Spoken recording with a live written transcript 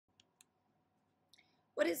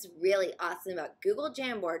What is really awesome about Google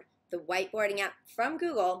Jamboard, the whiteboarding app from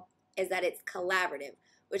Google, is that it's collaborative,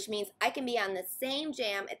 which means I can be on the same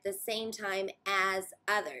jam at the same time as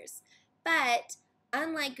others. But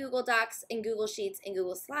unlike Google Docs and Google Sheets and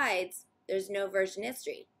Google Slides, there's no version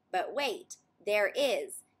history. But wait, there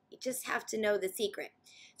is. You just have to know the secret.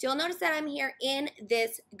 So you'll notice that I'm here in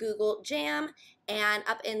this Google Jam, and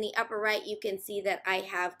up in the upper right you can see that I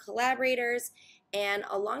have collaborators, and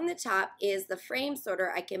along the top is the frame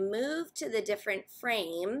sorter. I can move to the different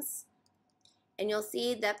frames, and you'll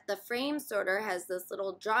see that the frame sorter has this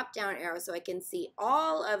little drop down arrow so I can see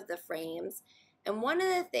all of the frames. And one of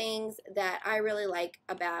the things that I really like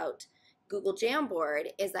about Google Jamboard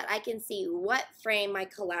is that I can see what frame my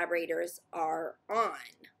collaborators are on.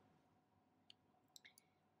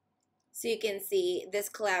 So you can see this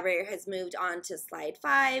collaborator has moved on to slide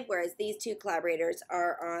 5, whereas these two collaborators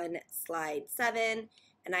are on slide 7.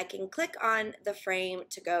 And I can click on the frame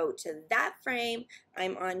to go to that frame.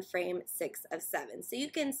 I'm on frame 6 of 7. So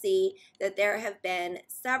you can see that there have been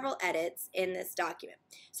several edits in this document.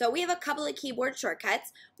 So we have a couple of keyboard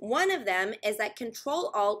shortcuts. One of them is that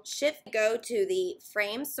Control-Alt-Shift, go to the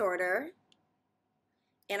frame sorter.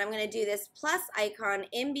 And I'm going to do this plus icon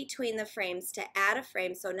in between the frames to add a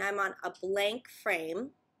frame. So now I'm on a blank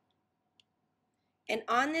frame. And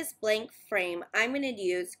on this blank frame, I'm going to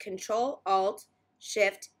use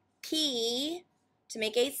Control-Alt-Shift-P to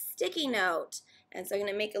make a sticky note. And so I'm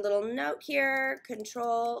going to make a little note here.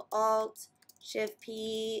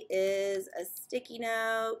 Control-Alt-Shift-P is a sticky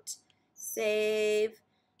note. Save,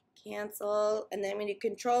 cancel, and then I'm going to do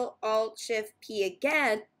Control-Alt-Shift-P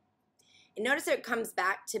again. And notice that it comes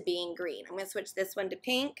back to being green. I'm going to switch this one to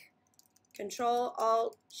pink.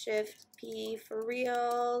 Control-Alt-Shift-P for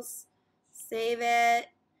reals. Save it.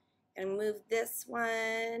 And move this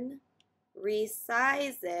one.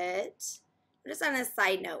 Resize it. Just on a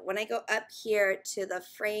side note, when I go up here to the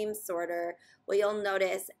frame sorter, what you'll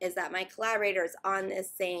notice is that my collaborator is on the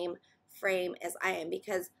same frame as I am,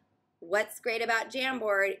 because what's great about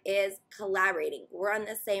Jamboard is collaborating. We're on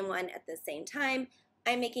the same one at the same time.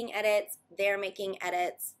 I'm making edits, they're making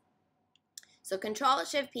edits. So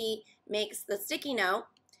Control-Shift-P makes the sticky note,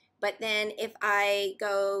 but then if I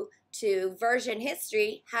go to version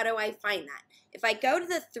history, how do I find that? If I go to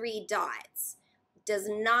the 3 dots, it does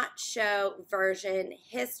not show version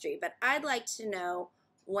history, but I'd like to know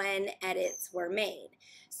when edits were made.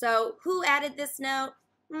 So who added this note?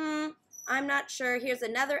 I'm not sure. Here's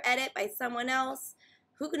another edit by someone else.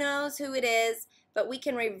 Who knows who it is? But we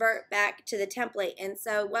can revert back to the template. And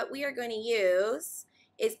so what we are going to use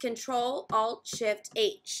is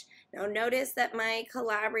Control-Alt-Shift-H. Now notice that my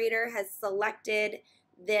collaborator has selected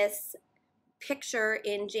this picture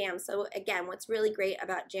in Jam. So again, what's really great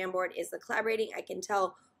about Jamboard is the collaborating. I can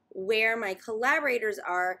tell where my collaborators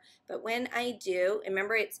are, but when I do,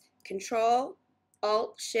 remember it's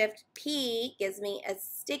Control-Alt-Shift-P gives me a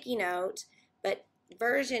sticky note, but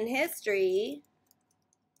version history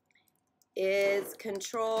is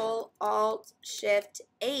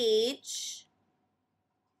Control-Alt-Shift-H.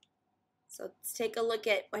 So let's take a look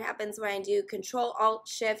at what happens when I do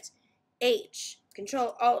Control-Alt-Shift-H.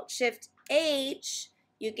 Control-Alt-Shift-H,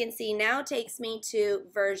 you can see now takes me to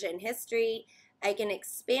version history. I can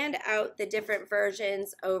expand out the different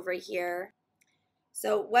versions over here.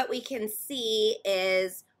 So what we can see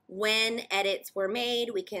is when edits were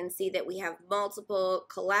made. We can see that we have multiple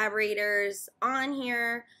collaborators on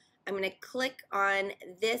here. I'm going to click on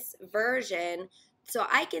this version so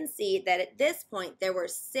I can see that at this point there were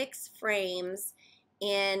 6 frames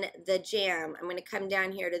in the jam. I'm going to come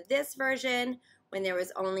down here to this version when there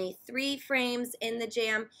was only 3 frames in the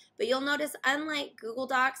jam. But you'll notice, unlike Google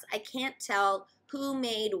Docs, I can't tell who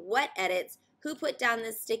made what edits, who put down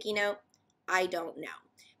this sticky note. I don't know.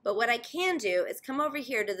 But what I can do is come over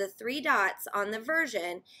here to the 3 dots on the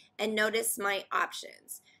version and notice my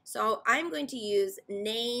options. So I'm going to use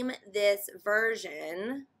name this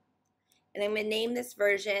version, and I'm going to name this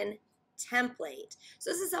version template. So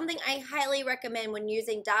this is something I highly recommend when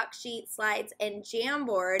using Doc, Sheet, Slides, and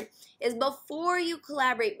Jamboard, is before you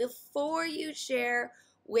collaborate, before you share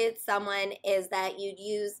with someone, is that you'd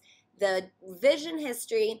use the version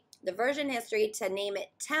history to name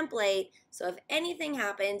it template, so if anything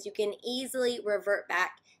happens, you can easily revert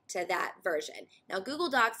back to that version. Now Google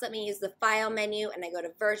Docs let me use the file menu, and I go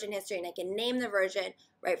to version history and I can name the version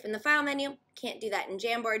right from the file menu. Can't do that in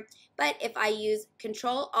Jamboard. But if I use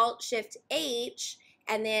Control-Alt-Shift-H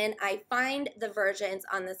and then I find the versions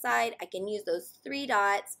on the side, I can use those 3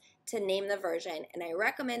 dots to name the version. And I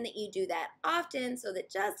recommend that you do that often so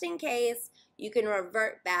that just in case you can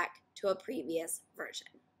revert back to a previous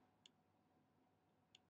version.